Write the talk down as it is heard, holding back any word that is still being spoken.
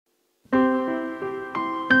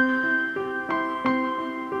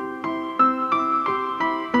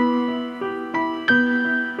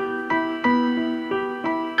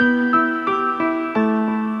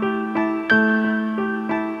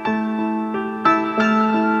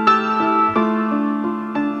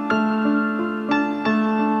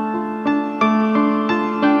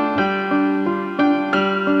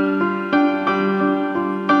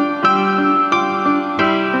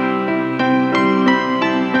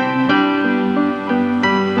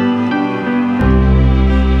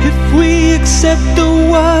accept the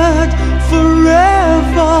word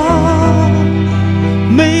forever,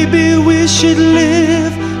 maybe we should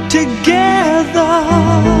live together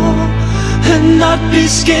and not be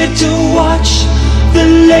scared to watch the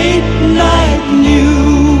late night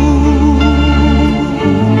news.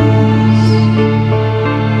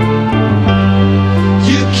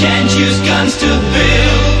 You can't use guns to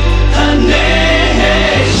build a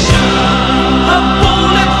nation. A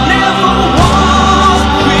bullet never was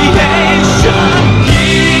creation.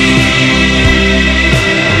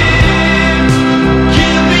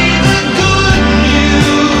 Give me the good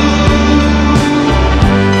news.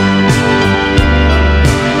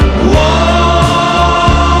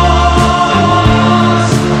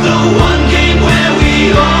 War's the one game where we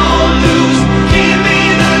all lose. Give me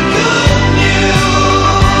the good news.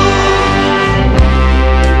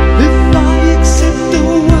 If I accept the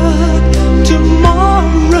word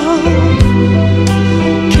tomorrow,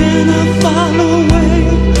 can I file away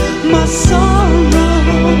my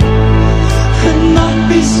sorrow and not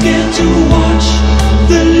be scared to watch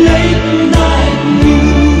the late night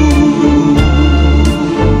news?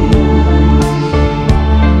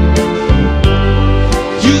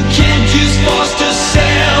 You can't use force to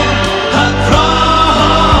sell a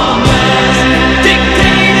promise.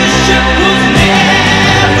 Dictatorship was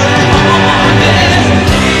never honest.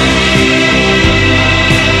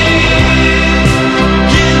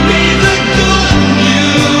 Give me the good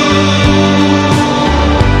news.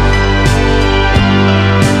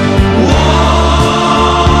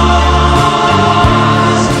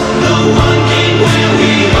 War's the one game where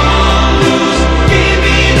we all lose. Give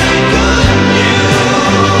me the good news.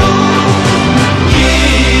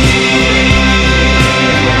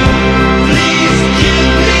 Please give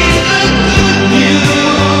me the good news.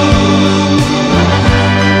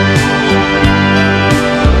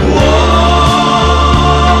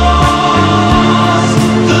 War's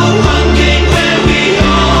the one game where we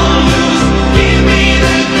all lose. Give me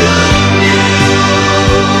the good news.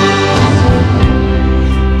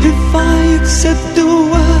 If I accept the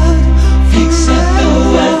word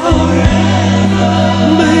forever,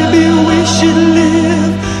 maybe we should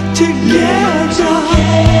live together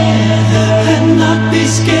and not be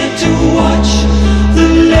scared to watch the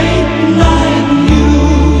late night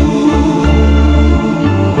news.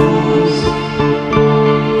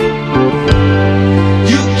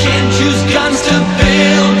 You can't use guns to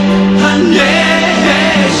build a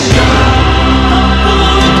nation. A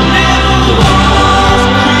bullet never was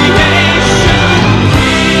creation.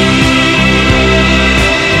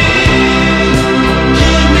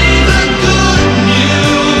 Give me the good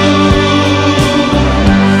news.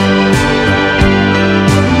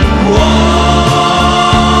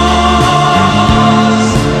 War's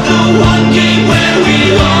the one game where we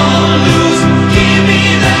all lose. Give me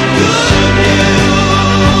the good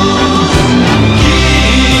news.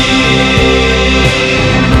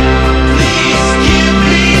 Please give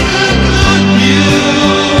me the good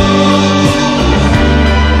news.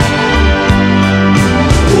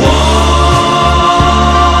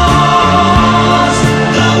 War's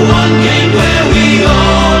the one game where we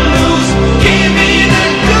all lose. Give me the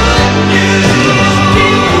good news.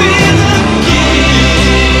 Give me the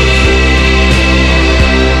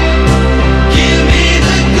Give me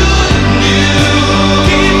the good news.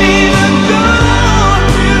 Give me the good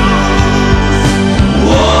news.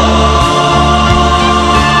 War's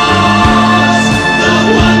the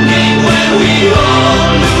one game where we all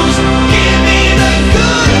lose. Give me the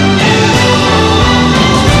good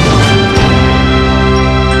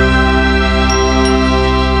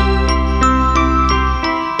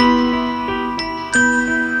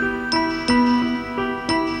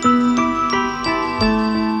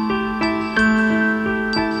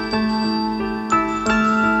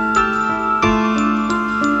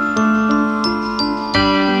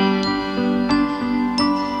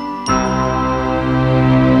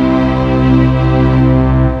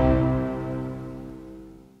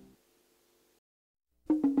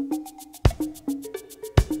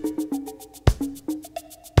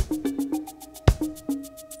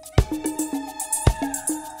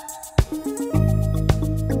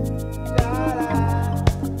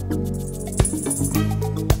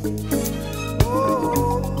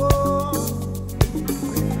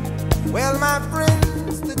Well, my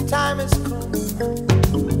friends, the time has come.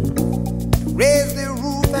 Raise the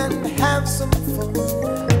roof and have some fun.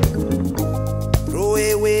 Throw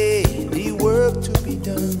away the work to be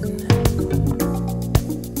done.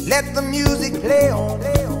 Let the music play on.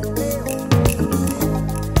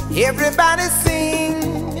 Everybody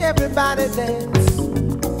sing, everybody dance.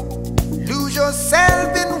 Lose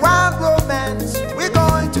yourself in wild romance. We're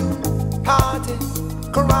going to party.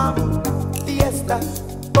 caramba, fiesta,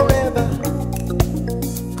 forever.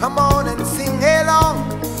 Come on and sing along.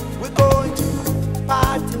 We're going to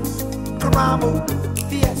party, caramba,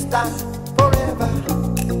 fiesta, forever.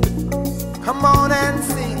 Come on and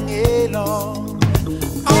sing along.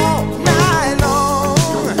 All night long,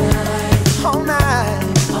 all night,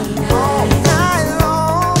 all night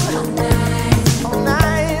long, all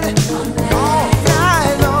night, all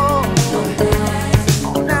night long,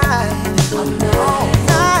 all night, all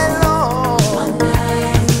night long.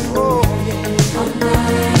 Oh yeah.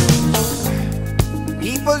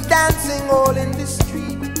 People dancing all in the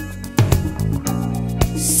street,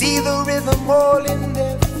 see the rhythm all in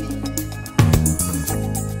their feet.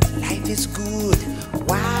 Life is good,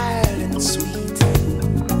 wild and sweet.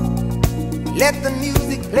 Let the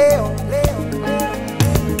music play on, play on, play on.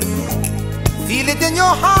 Feel it in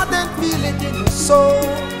your heart and feel it in your soul.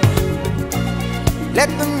 Let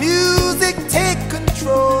the music take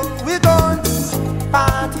control. We're going to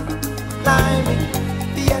party, climbing,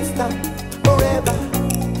 fiesta, forever.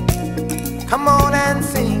 Come on and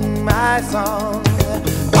sing my song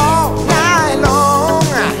all night long.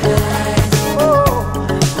 Oh,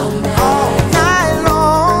 all night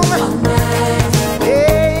long.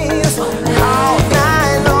 Yes, all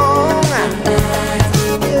night long.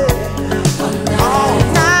 Yeah, all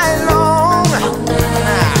night long.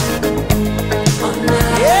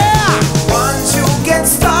 Yeah, once you get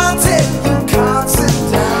started, you can't sit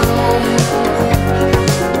down.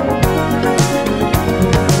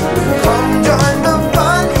 Come join the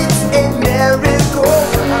fun, it's a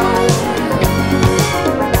merry-go-round.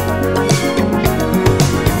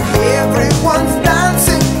 Everyone's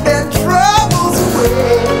dancing their troubles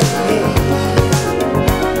away.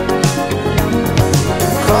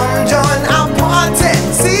 Come join our party,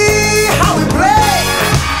 see how we play.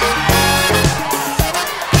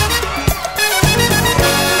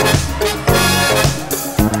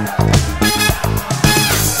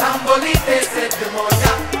 Sambolite se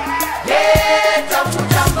demonia, yeah, jumbo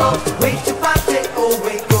jumbo, wait to party, oh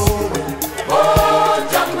wait going, oh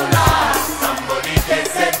jumbo la, sambolite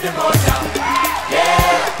se demonia,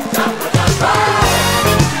 yeah, jumbo jumbo.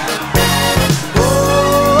 Oh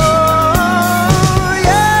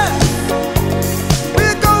yeah,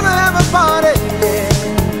 we're gonna have a party, yeah,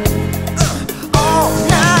 all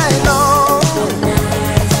night long,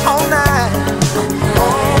 all night,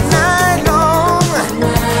 all night long.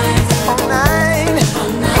 All night,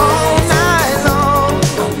 all night long,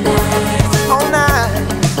 all night,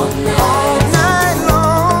 all night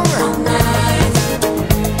long.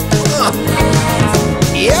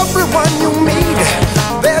 Everyone you meet,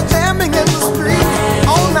 they're jamming in the street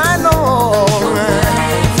all night long.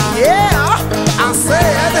 Yeah, I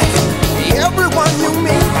said, everyone you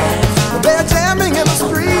meet, they're jamming in the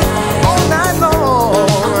street all night long.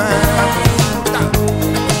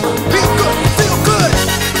 Feel good, feel good.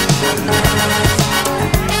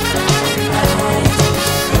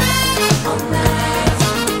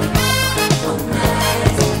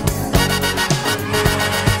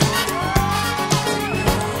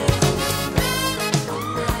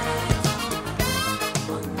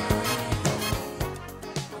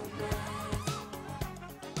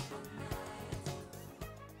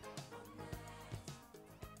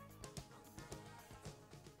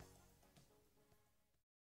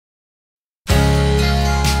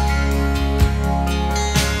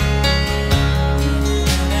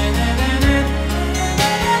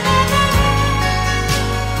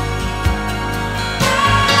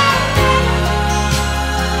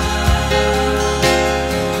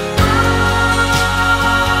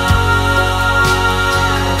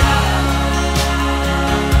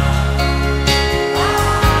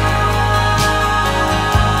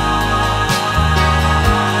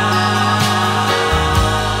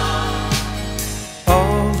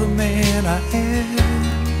 All the man I am,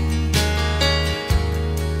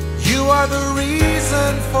 you are the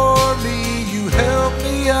reason for me. You help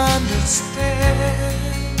me understand.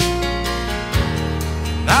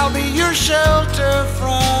 I'll be your shelter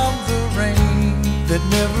from the rain that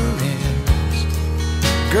never ends.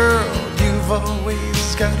 Girl, you've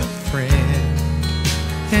always got a friend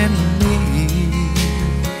in me.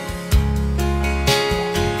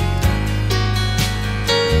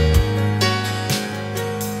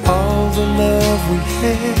 All the love we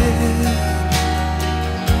had,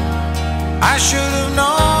 I should have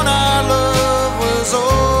known our love was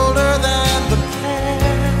older than the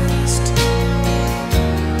past.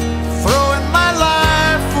 Throwing my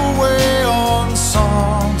life away on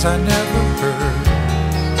songs I never heard,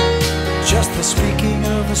 just the speaking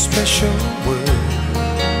of a special word.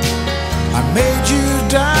 I made you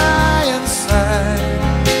die inside.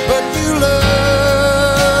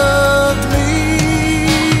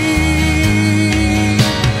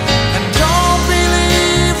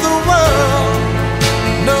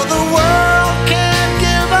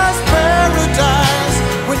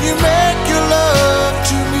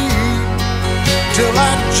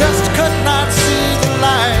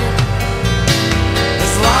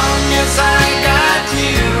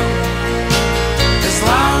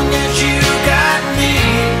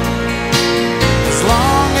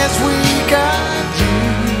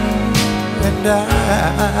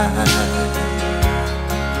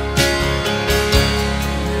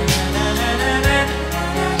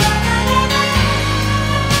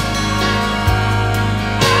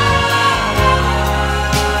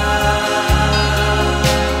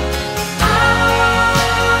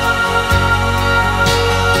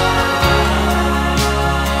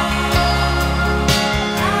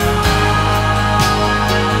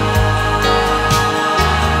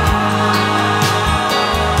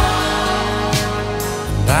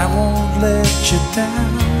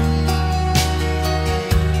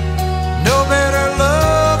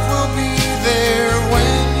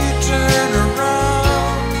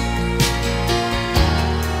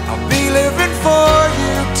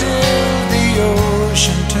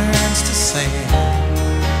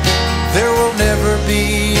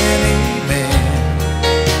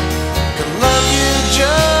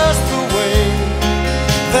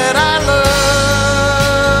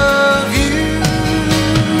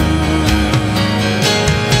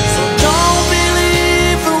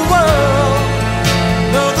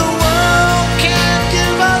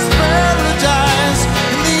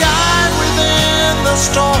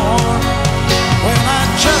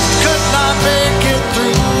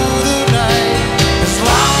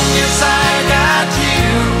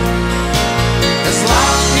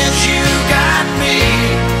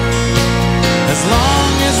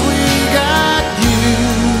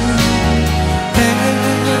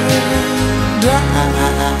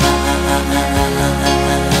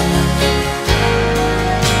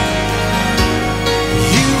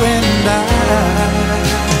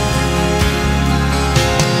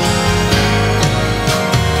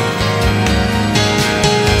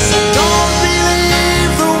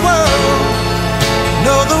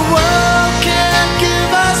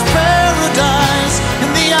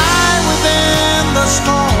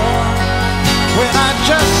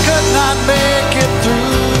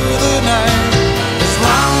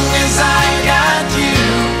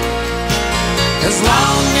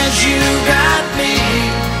 long as you got me,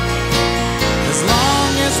 as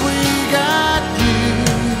long as we got you.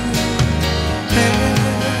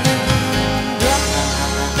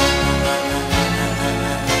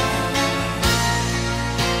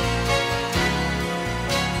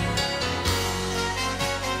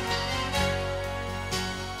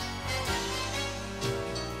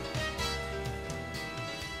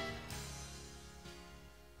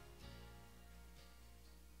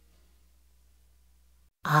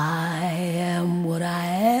 I am what I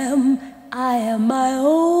am. I am my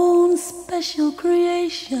own special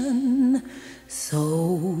creation.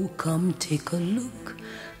 So come take a look.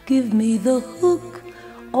 Give me the hook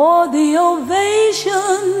or the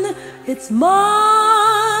ovation. It's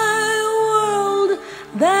my world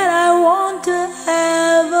that I want to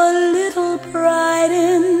have a little pride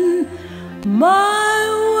in. My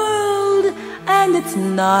world, and it's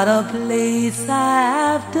not a place I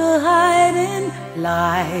have to hide in.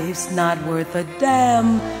 Life's not worth a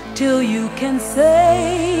damn till you can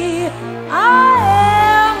say I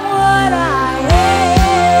am what I am.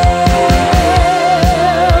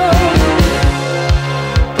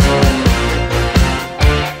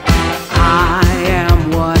 I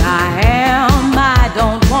am what I am. I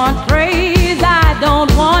don't want praise, I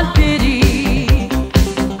don't want pity.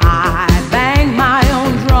 I bang my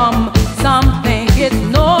own drum. Some think it's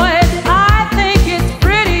noise, I think it's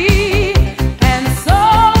pretty. And so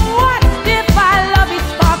what if I love each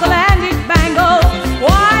sparkle and each bangle?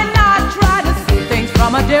 Why not try to see things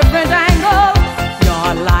from a different angle?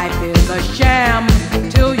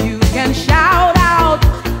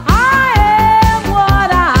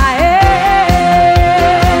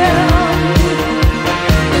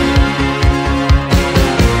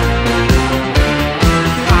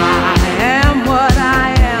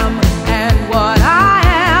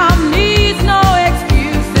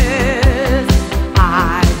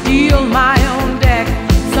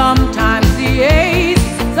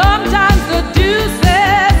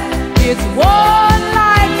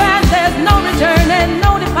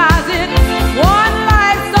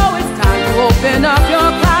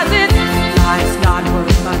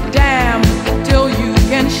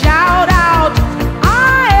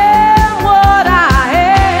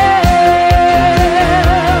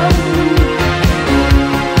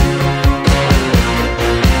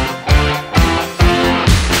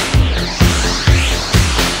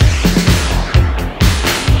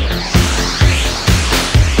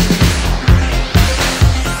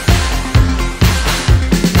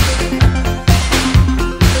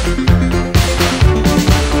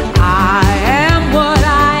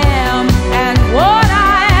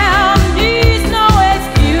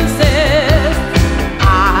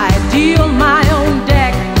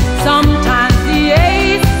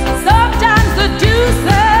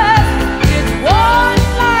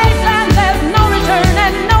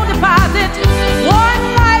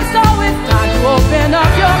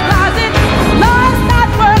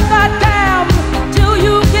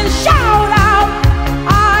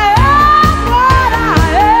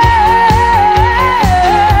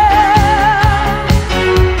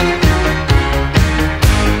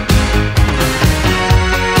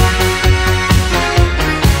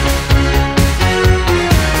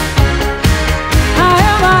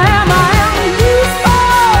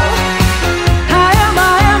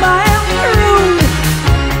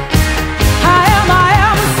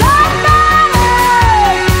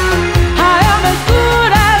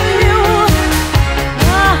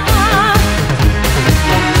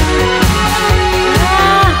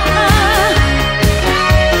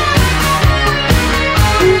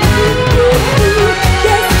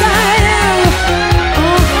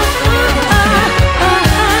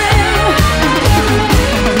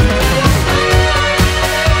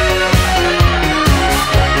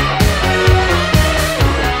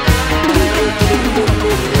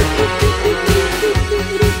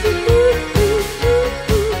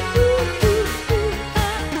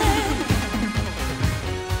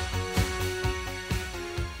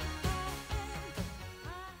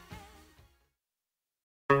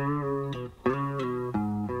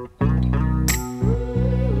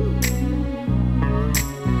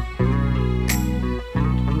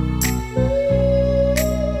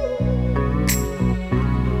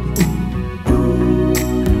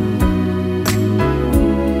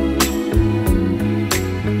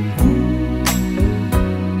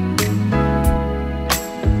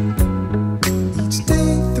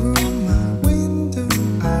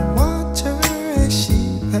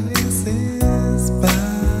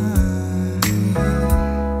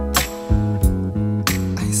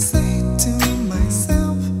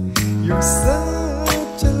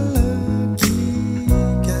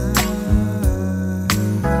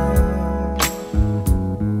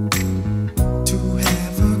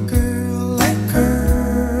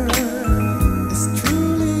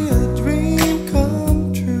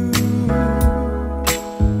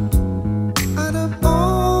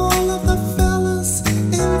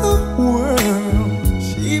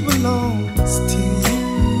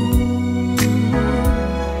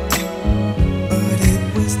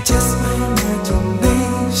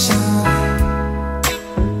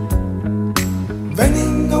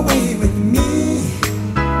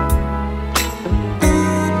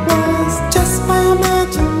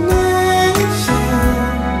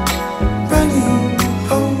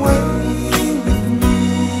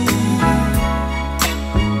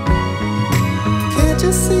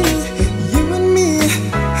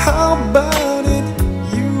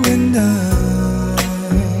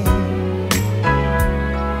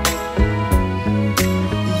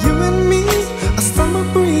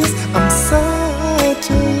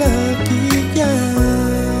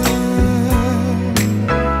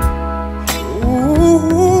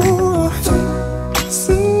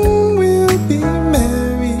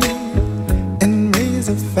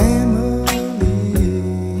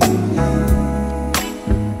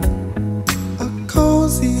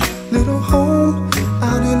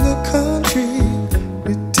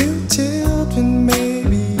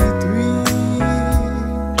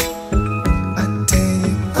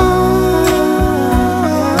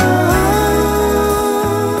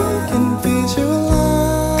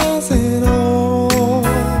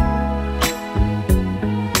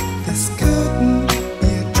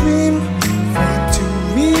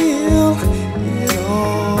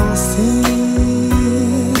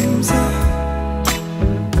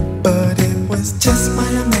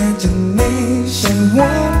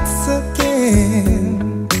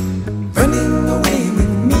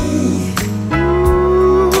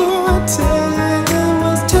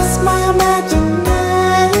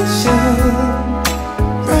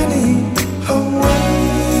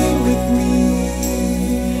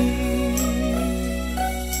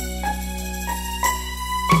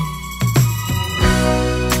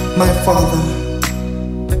 My Father,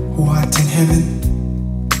 who art in heaven,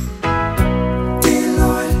 dear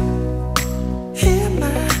Lord, hear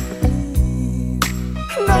my plea.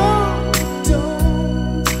 Lord,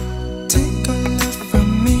 don't take a love from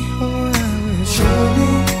me, or I will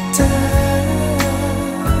surely die.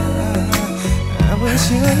 I will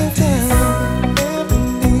surely die.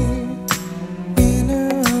 In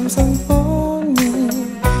her arms unfold me,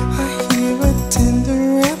 I hear a tender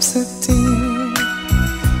rhapsody.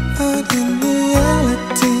 But in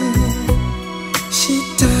reality, she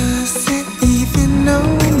doesn't even know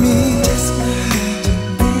me. Just my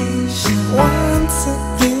imagination once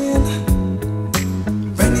again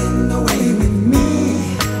running away with me.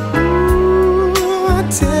 Ooh, I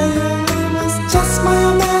tell you, it was just my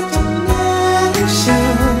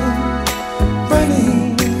imagination running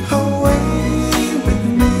away with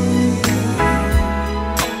me.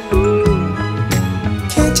 Ooh,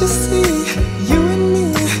 can't you see?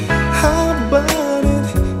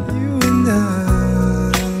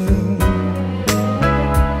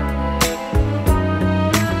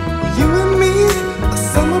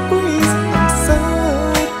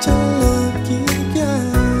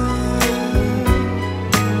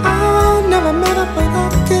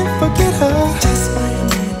 Forget her. Just my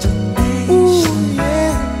imagination. Ooh,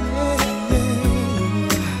 yeah, yeah,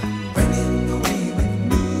 yeah. Running away with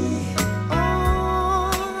me. Oh,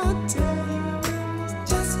 I tell you, it's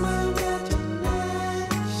just my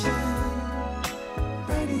imagination.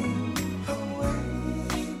 Running away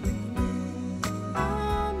with me. I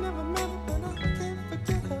never met her, but I can't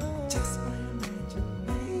forget her. Just my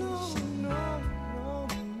imagination. No, no,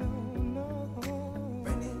 no, no, no.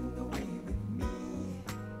 Running away with me.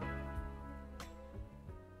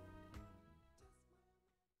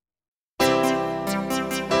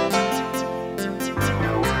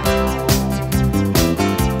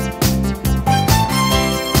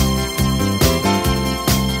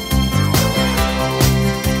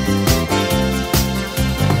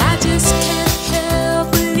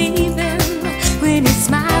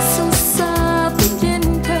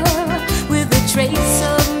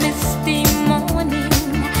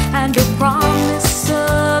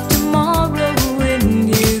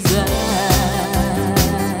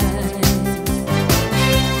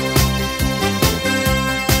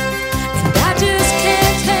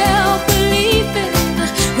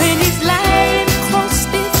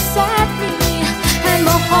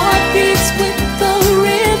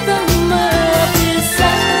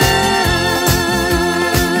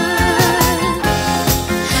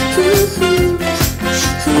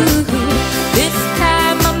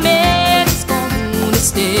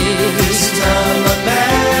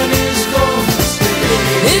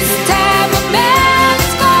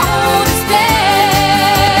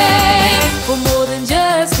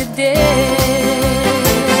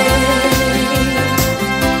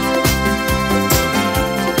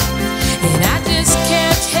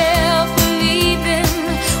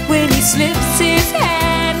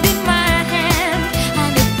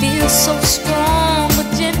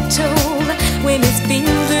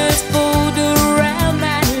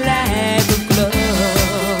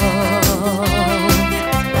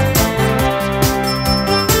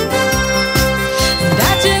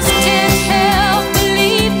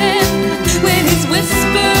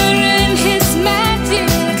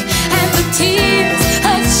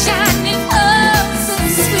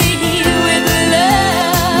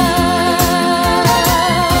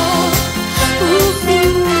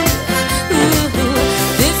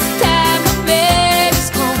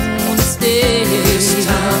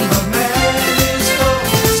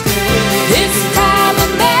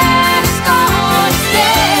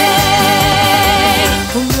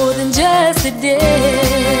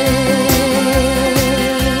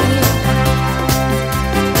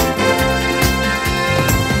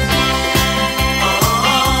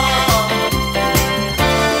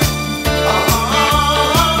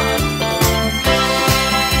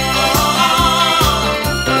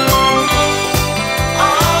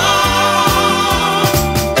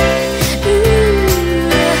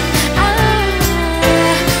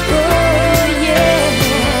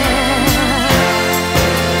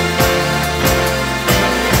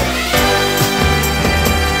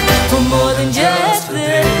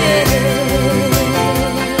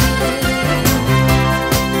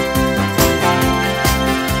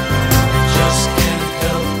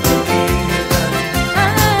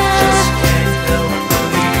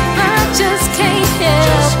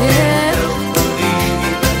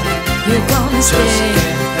 stay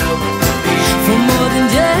for more than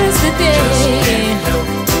just a day.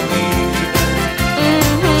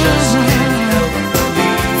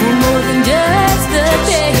 For more than just a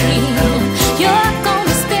day, you're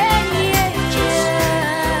gonna stay.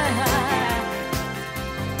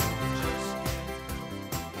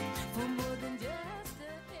 For more than just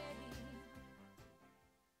a day.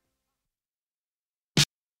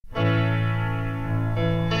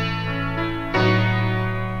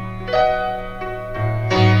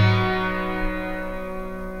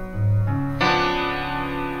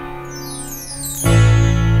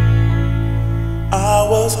 I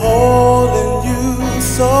was holding you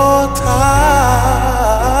so tight,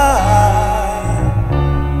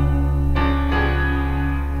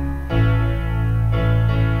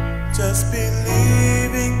 just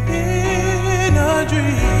believing in a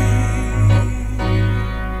dream,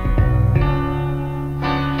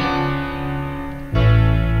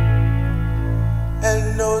 and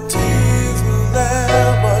no tears will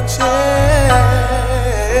ever change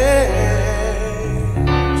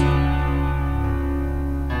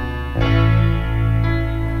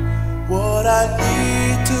what I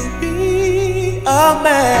need to be a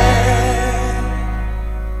man.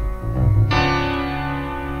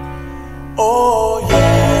 Oh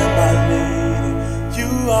yeah, my lady, you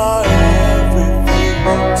are everything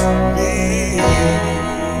to me.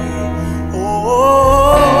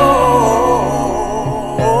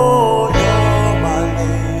 Oh, you're my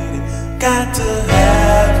lady, got to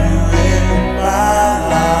have you in my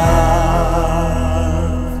life.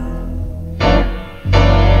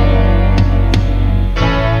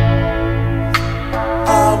 I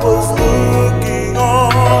was looking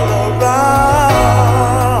all around,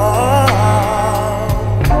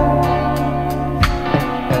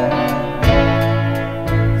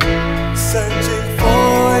 searching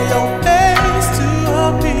for your face to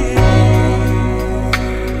appear.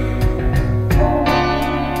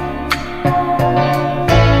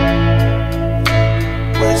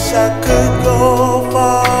 Wish I could go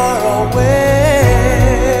far away,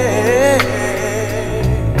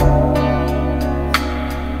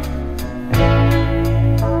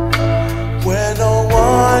 where no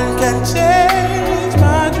one can change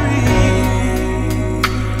my dream.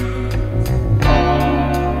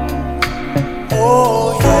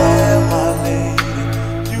 Oh yeah, my lady,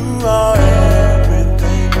 you are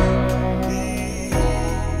everything to me.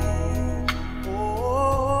 Oh,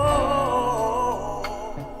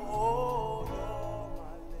 you're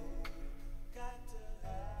my lady, got to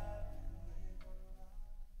have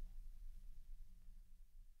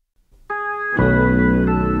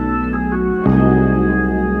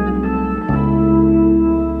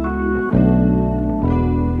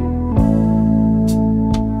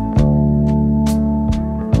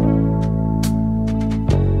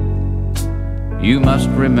You must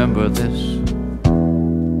remember this.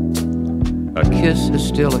 A kiss is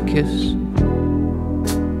still a kiss.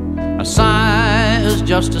 A sigh is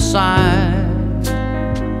just a sigh.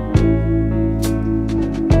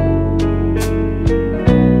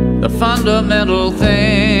 The fundamental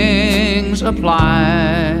things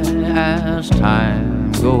apply as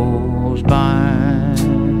time goes by.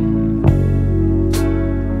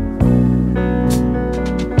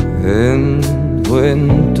 And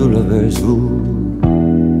when two lovers woo,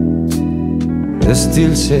 they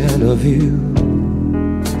still say I love you.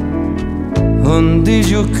 On this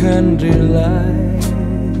you can rely.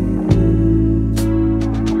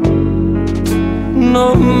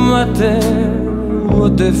 No matter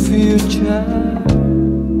what the future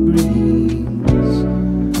brings,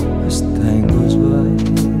 as time goes by.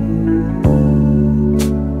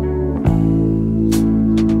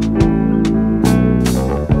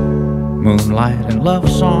 Moonlight and love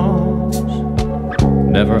songs,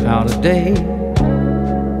 never out of date.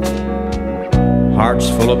 Hearts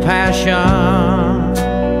full of passion,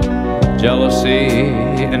 jealousy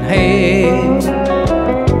and hate.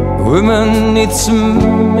 Women needs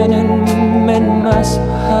men and men must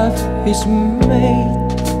have his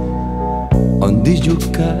mate. On this you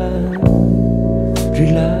can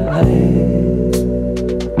rely.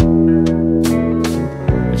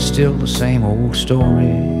 It's still the same old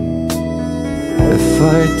story. A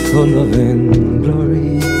fight for love and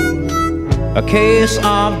glory. A case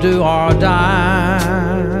of do or die.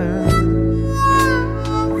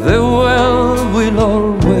 The world will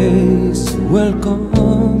always welcome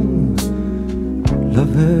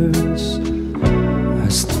lovers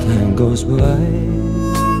as time goes by.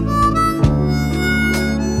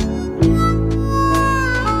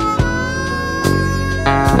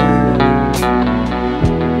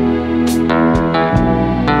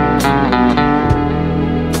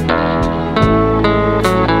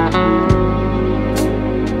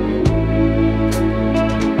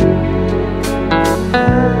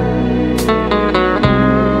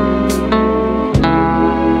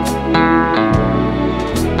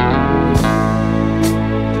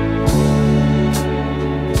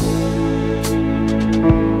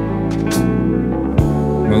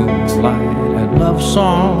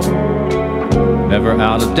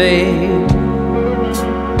 out of date.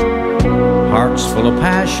 Hearts full of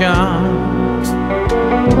passion,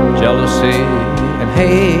 jealousy and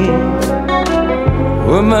hate.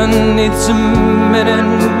 Woman needs a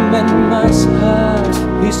man, man must have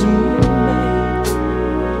his mate.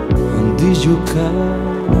 On this you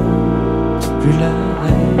can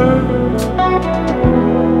rely.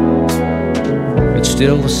 It's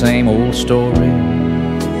still the same old story.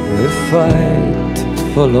 The fight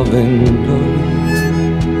for love and glory.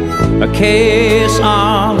 A case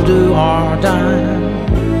of do or die.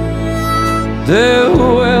 The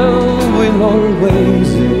world will always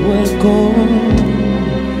welcome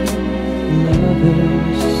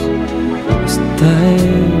lovers as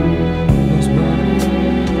time goes by.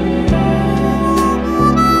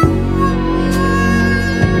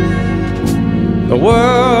 The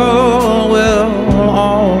world will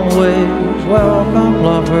always welcome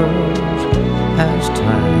lovers as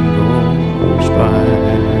time goes by.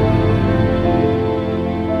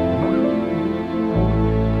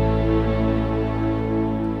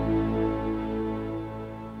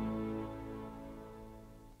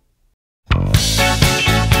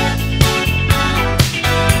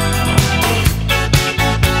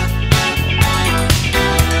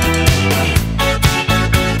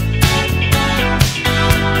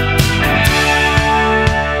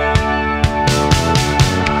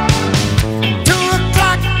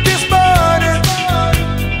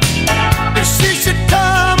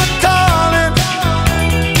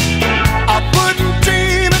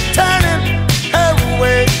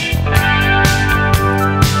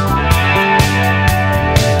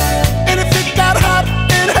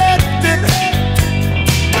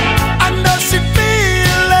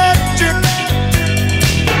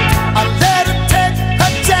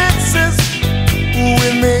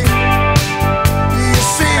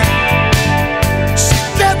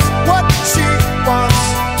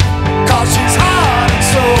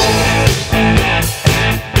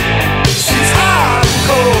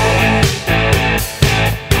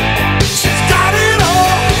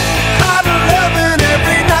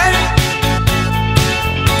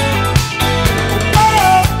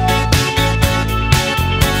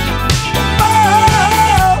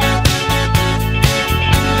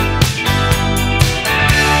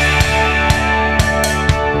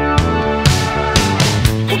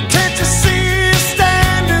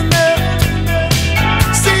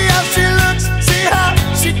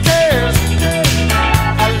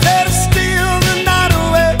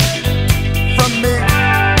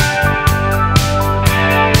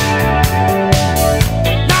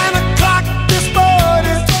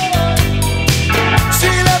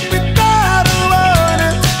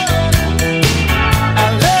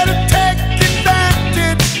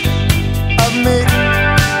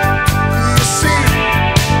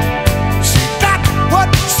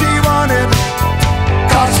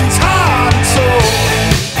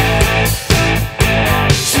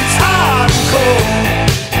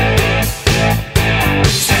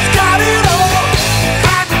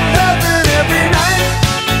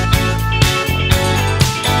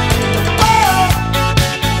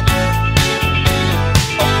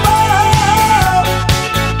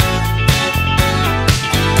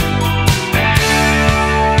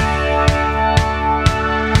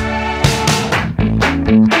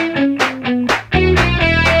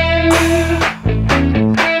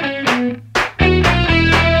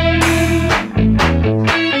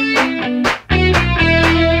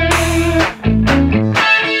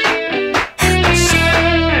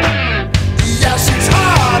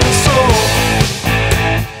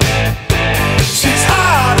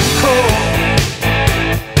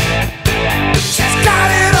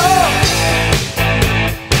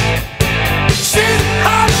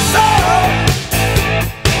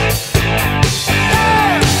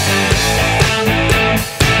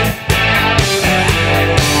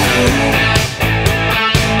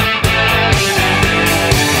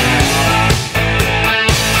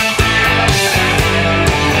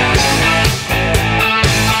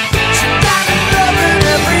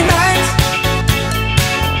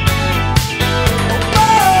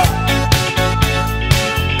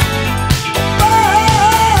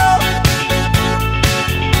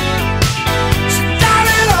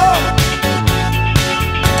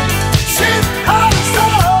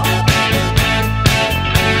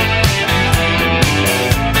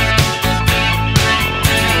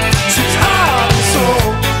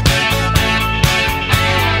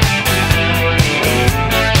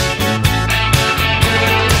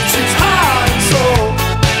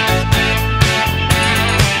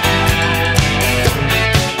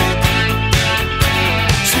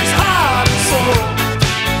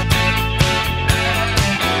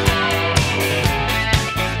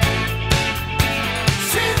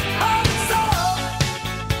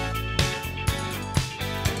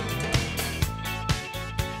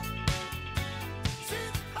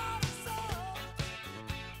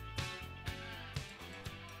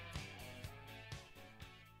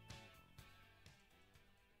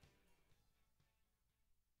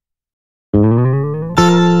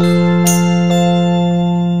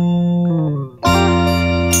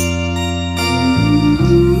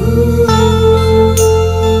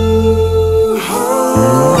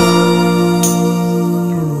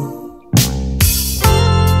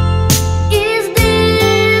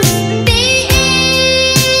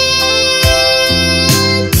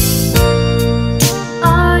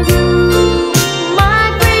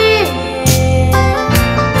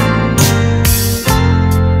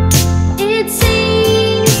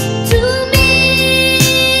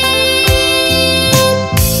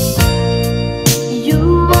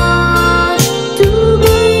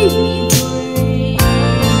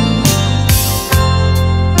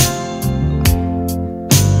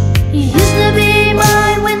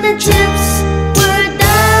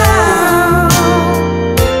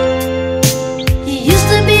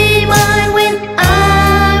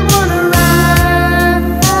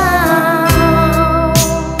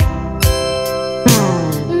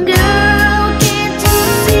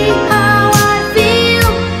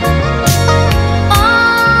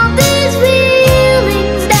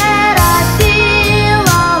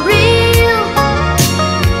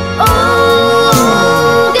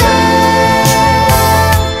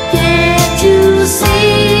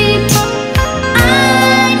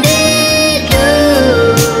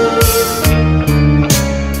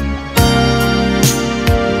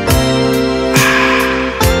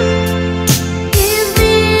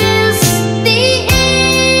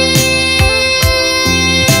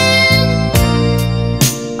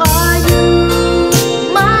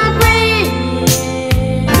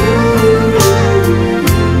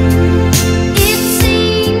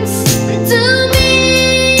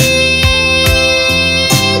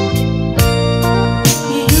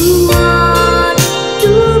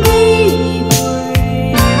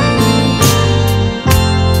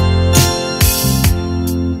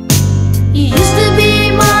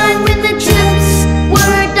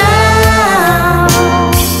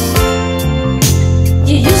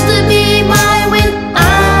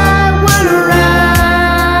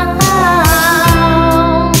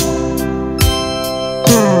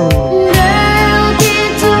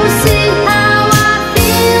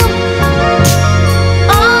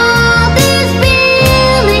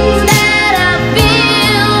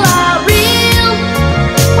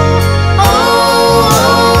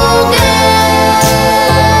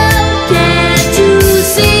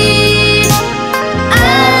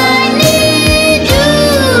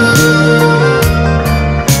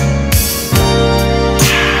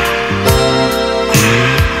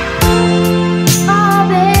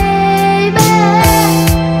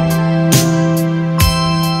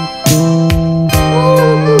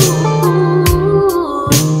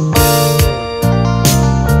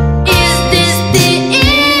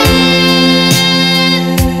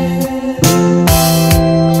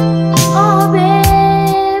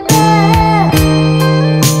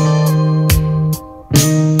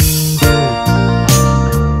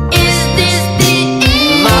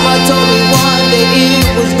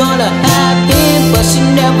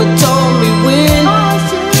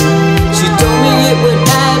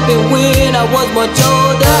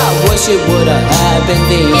 older, I wish it would've happened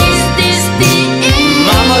then. Is this the end?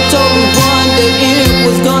 Mama told me one day it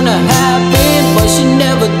was gonna happen, but she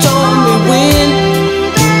never told me when.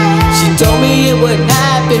 She told me it would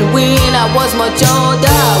happen when I was much older,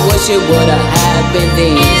 I wish it would've happened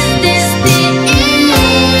then. Is this the end?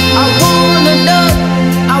 I wanna know,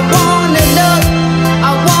 I wanna know,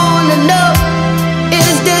 I wanna know,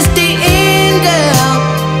 is this the end, girl?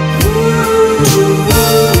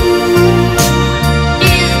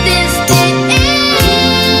 Is this the end?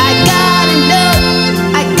 I gotta know,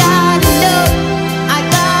 I gotta know, I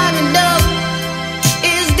gotta know,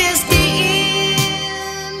 is this the end?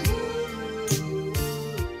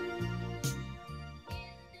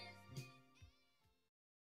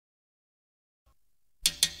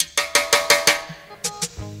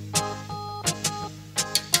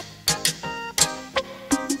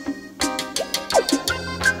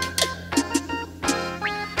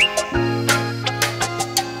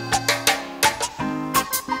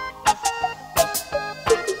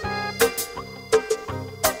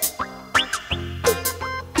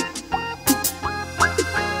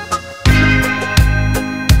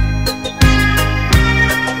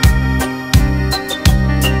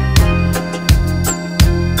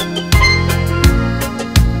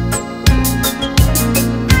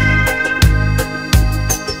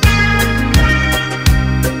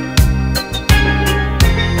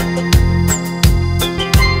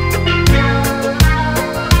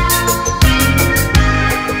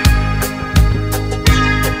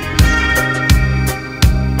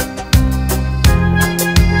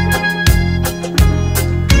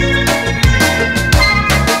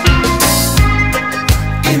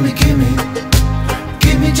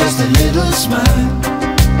 Give me just a little smile.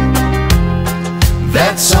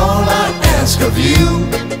 That's all I ask of you.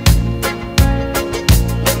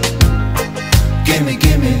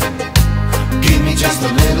 Give me just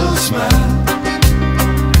a little smile.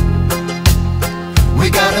 We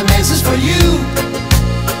got a message for you.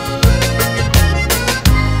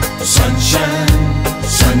 Sunshine,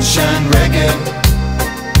 sunshine reggae.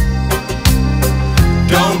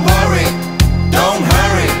 Don't worry, don't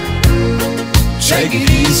hurry, take it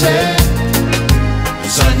easy.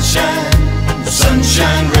 Sunshine,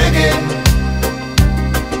 sunshine reggae.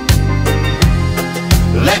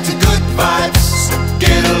 Let the good vibes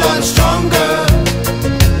get a lot stronger.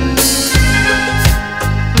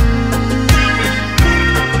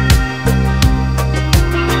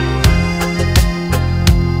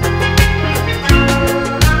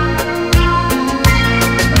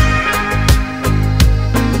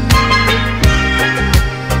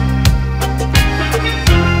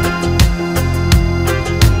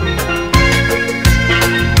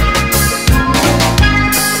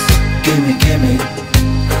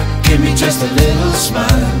 Give me just a little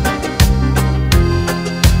smile.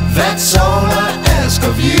 That's all I ask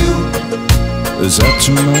of you. Is that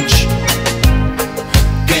too much?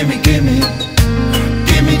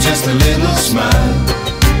 Give me just a little smile.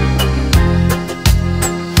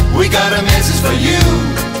 We got a message for you.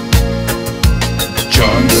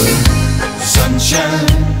 Jungle. Sunshine,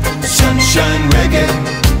 sunshine reggae.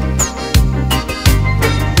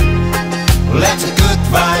 Let the good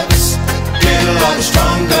vibes get a lot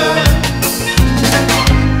stronger.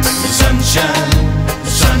 Sunshine,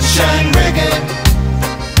 sunshine reggae.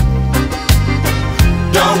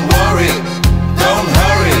 Don't worry, don't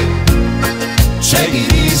hurry, take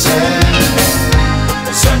it easy.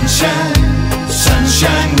 Sunshine,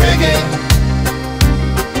 sunshine reggae.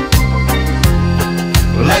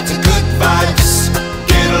 Let the good vibes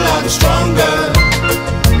get a lot stronger.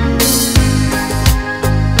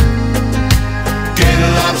 Get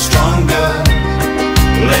a lot stronger.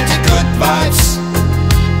 Let the good vibes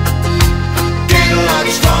get a lot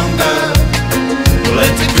stronger.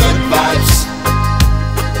 Let the good vibes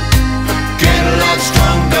get a lot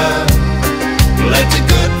stronger. Let the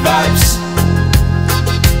good vibes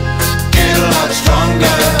get a lot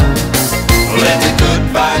stronger. Let the good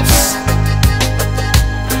vibes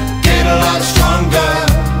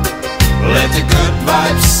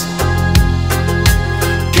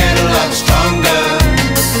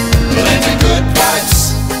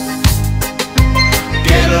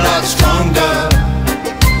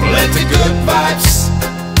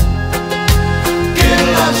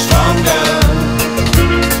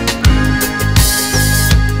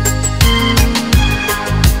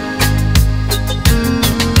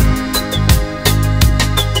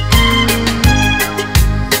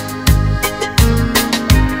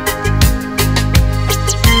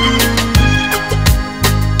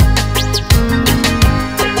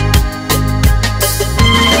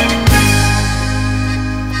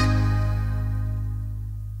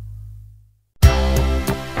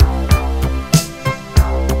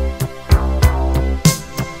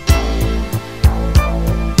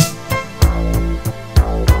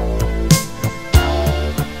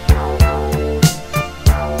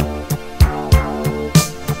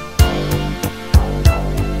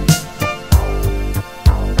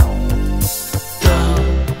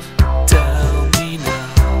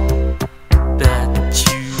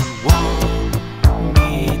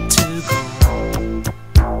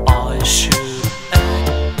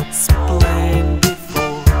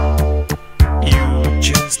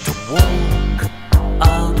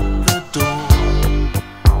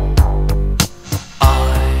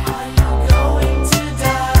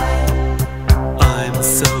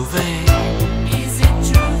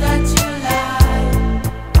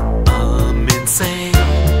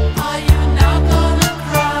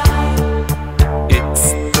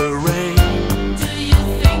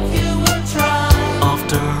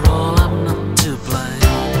After all, I'm not to blame.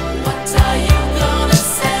 What are you gonna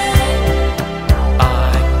say? I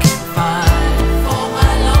can fight. For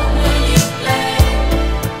how long will you play?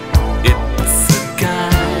 It's a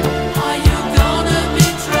game. Are you gonna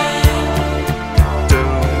betray?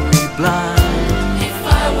 Don't be blind. If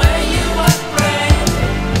I were you, I'd pray.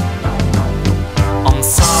 I'm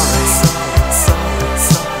sorry, sorry, sorry,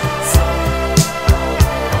 sorry, sorry.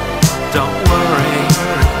 Don't worry,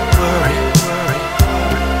 worry, worry.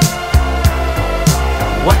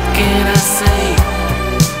 What can I say?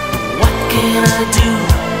 What can I do?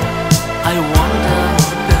 I wonder,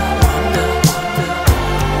 wonder, wonder, wonder.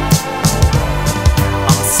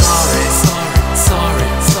 I'm sorry, sorry, sorry,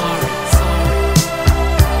 sorry, sorry.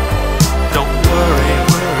 Don't worry,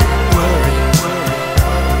 worry, worry, worry.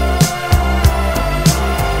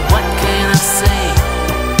 What can I say?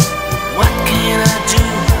 What can I do?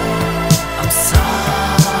 I'm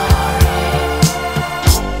sorry.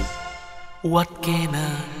 What can I do?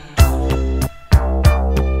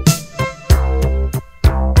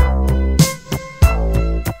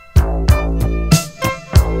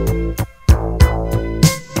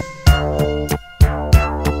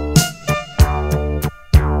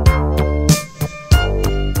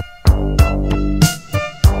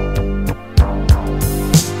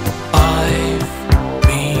 I've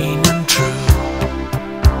been untrue.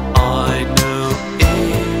 I know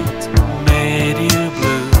it made you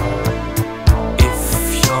blue. If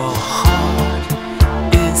your heart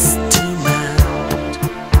is to mend,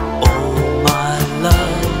 oh my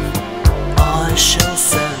love, I shall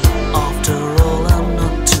send. After all, I'm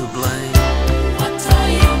not to blame. What are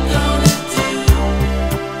you gonna do?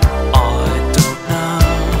 I don't know.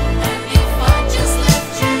 And if I just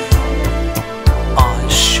left you, I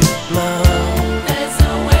should blow. there's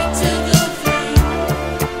a way to go through.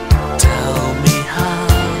 Tell me how.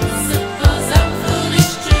 Suppose I'm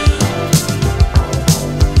foolish too.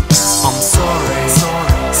 I'm sorry,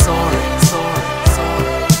 sorry, sorry, sorry, sorry.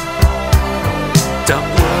 Don't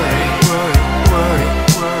worry, worry, worry,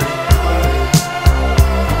 worry, worry.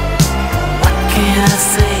 What can I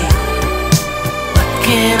say? What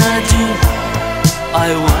can I do? I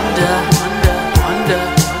wonder, wonder, wonder,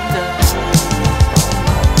 wonder.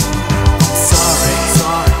 I'm sorry,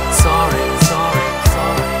 sorry, sorry, sorry,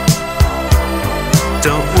 sorry.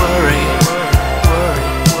 Don't worry, worry, worry,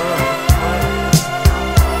 worry.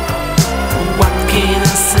 What can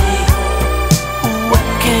I say? What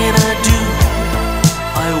can I do?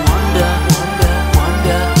 I wonder, wonder,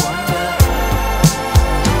 wonder, wonder.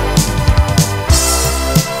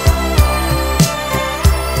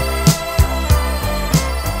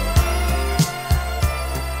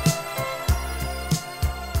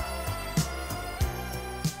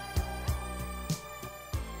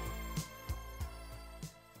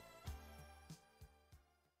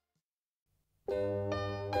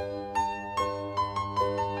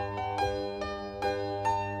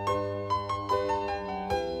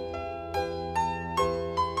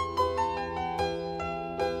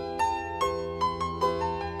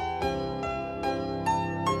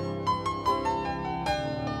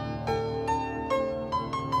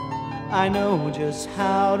 I know just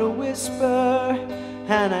how to whisper,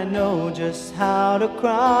 and I know just how to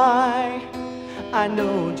cry. I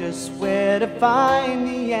know just where to find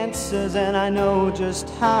the answers, and I know just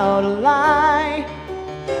how to lie.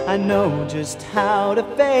 I know just how to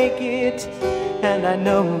fake it, and I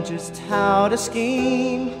know just how to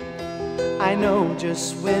scheme. I know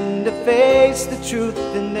just when to face the truth,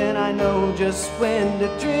 and then I know just when to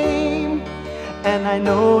dream. And I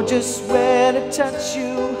know just where to touch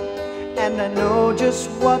you, and I know just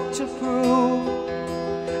what to prove.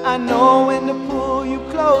 I know when to pull you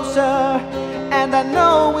closer, and I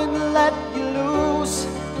know when to let you loose.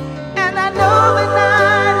 And I know the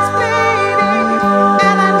night is fading,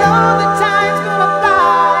 and I know the time's gonna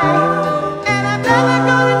fly. And I'm never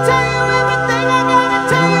gonna tell you everything I gotta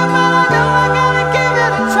tell you, but I know I gotta give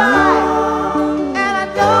it a try. And I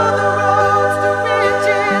know the roads to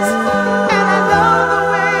riches, and I know the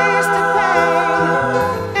ways to pain.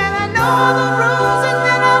 And I know the rules, and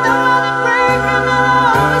then I know how to break them, and I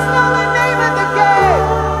always know the name of the game.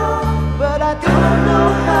 But I don't know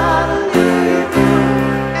how to leave you,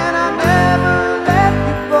 and I never let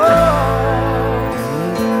you go.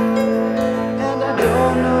 And I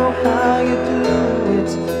don't know how you do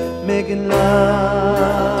it, making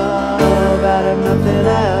love out of nothing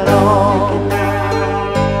at all.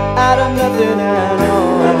 Out of nothing at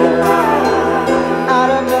all.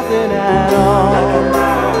 Out of nothing at all.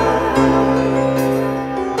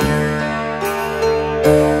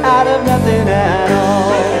 Out of nothing at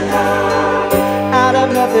all. Out of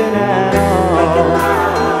nothing at all.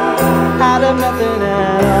 of nothing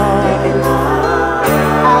at all,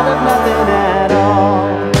 out of nothing at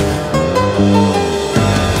all.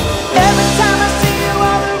 Every time I see you,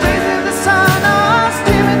 all the rays of the sun are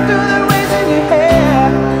streaming through the waves in your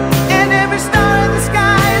hair, and every star in the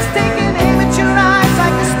sky is taking aim at your eyes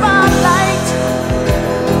like a spotlight.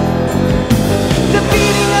 The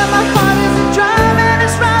beating of my heart is a drum and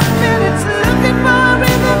it's rapping, it's looking for a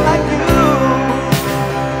rhythm like you.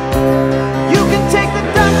 You can take the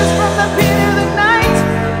darkness from the pit of the night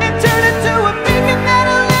and turn it to a beacon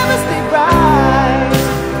that'll never stay bright.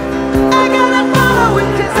 I gotta follow it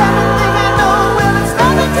 'cause everything I know, well, it's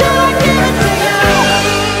not until I give it to you.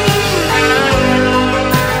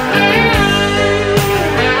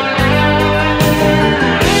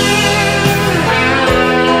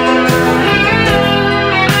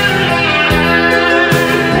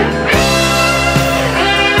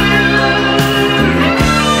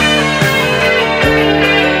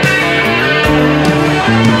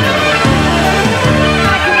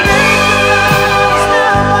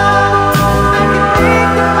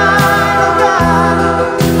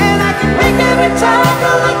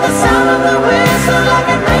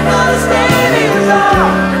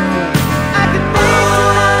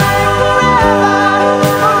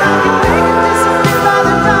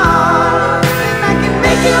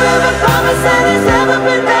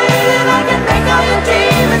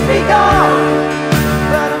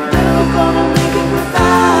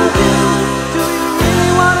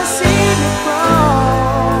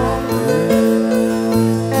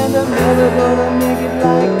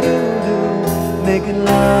 Making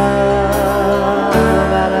love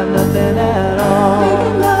out of nothing at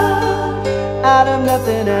all, out of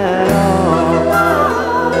nothing at all,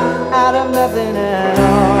 out of nothing at all.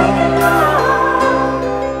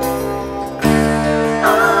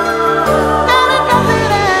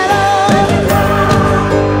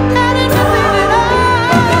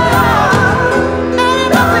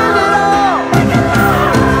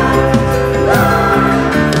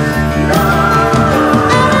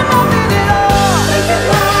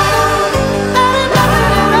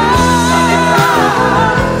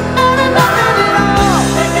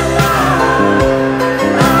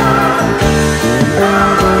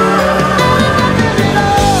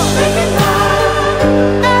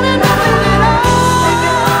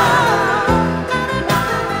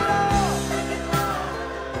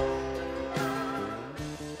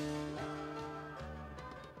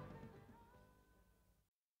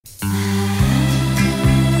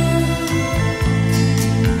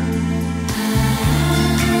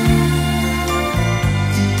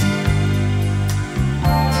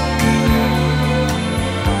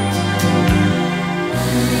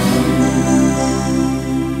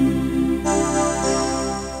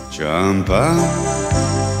 Champán,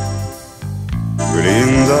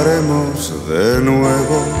 brindaremos de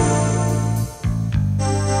nuevo.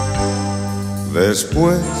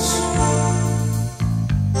 Después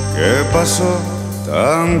que pasó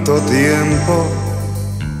tanto tiempo,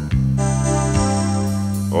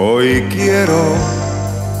 hoy quiero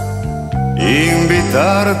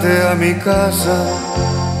invitarte a mi casa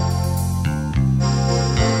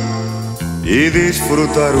y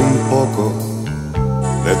disfrutar un poco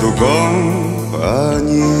de tu compañía.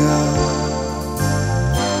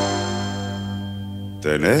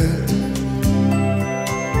 Tener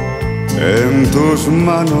en tus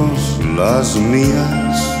manos las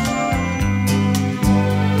mías,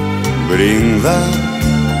 brindar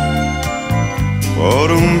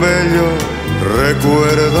por un bello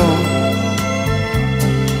recuerdo,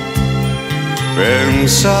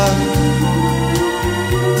 pensar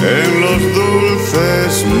en los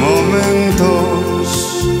dulces momentos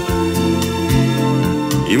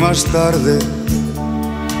y más tarde,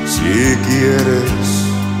 si quieres,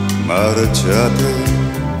 márchate.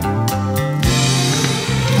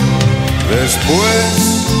 Después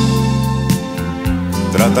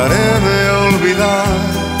trataré de olvidar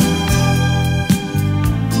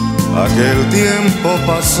aquel tiempo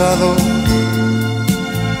pasado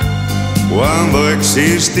cuando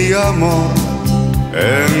existía amor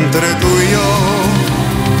entre tú y yo,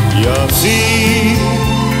 y así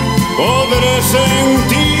podré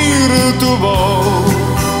sentir tu voz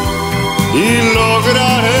y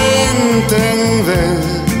lograr entender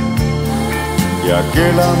que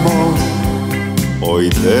aquel amor hoy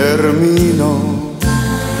terminó.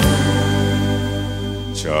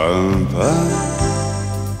 Champán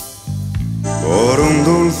por un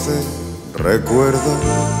dulce recuerdo,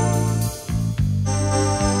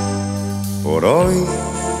 por hoy,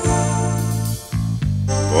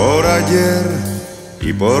 por ayer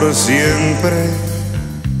y por siempre.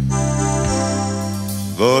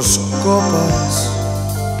 dos copas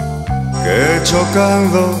que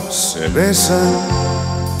chocando se besan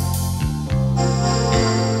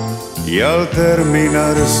y al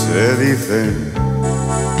terminar se dicen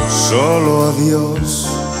solo adiós.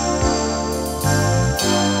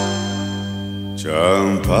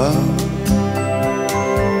 Champán,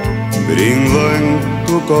 brindo en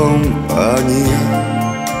tu compañía.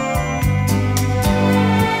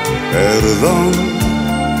 Perdón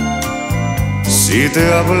si te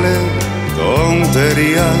hablé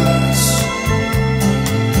tonterías.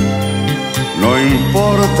 No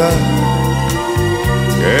importa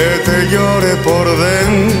que te llore por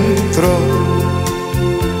dentro,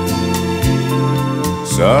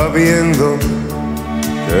 sabiendo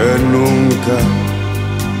que nunca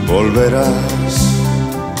volverás.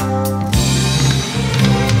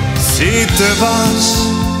 Si te vas,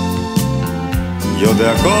 yo te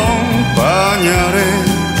acompañaré.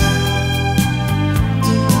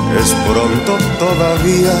 Es pronto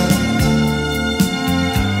todavía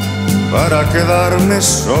para quedarme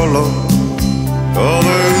solo todo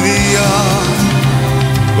el día.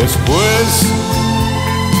 Después,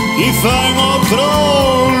 quizá en otro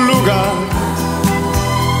lugar,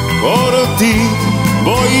 por ti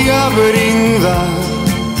voy a brindar.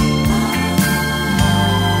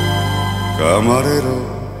 Camarero,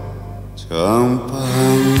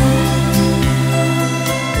 champán.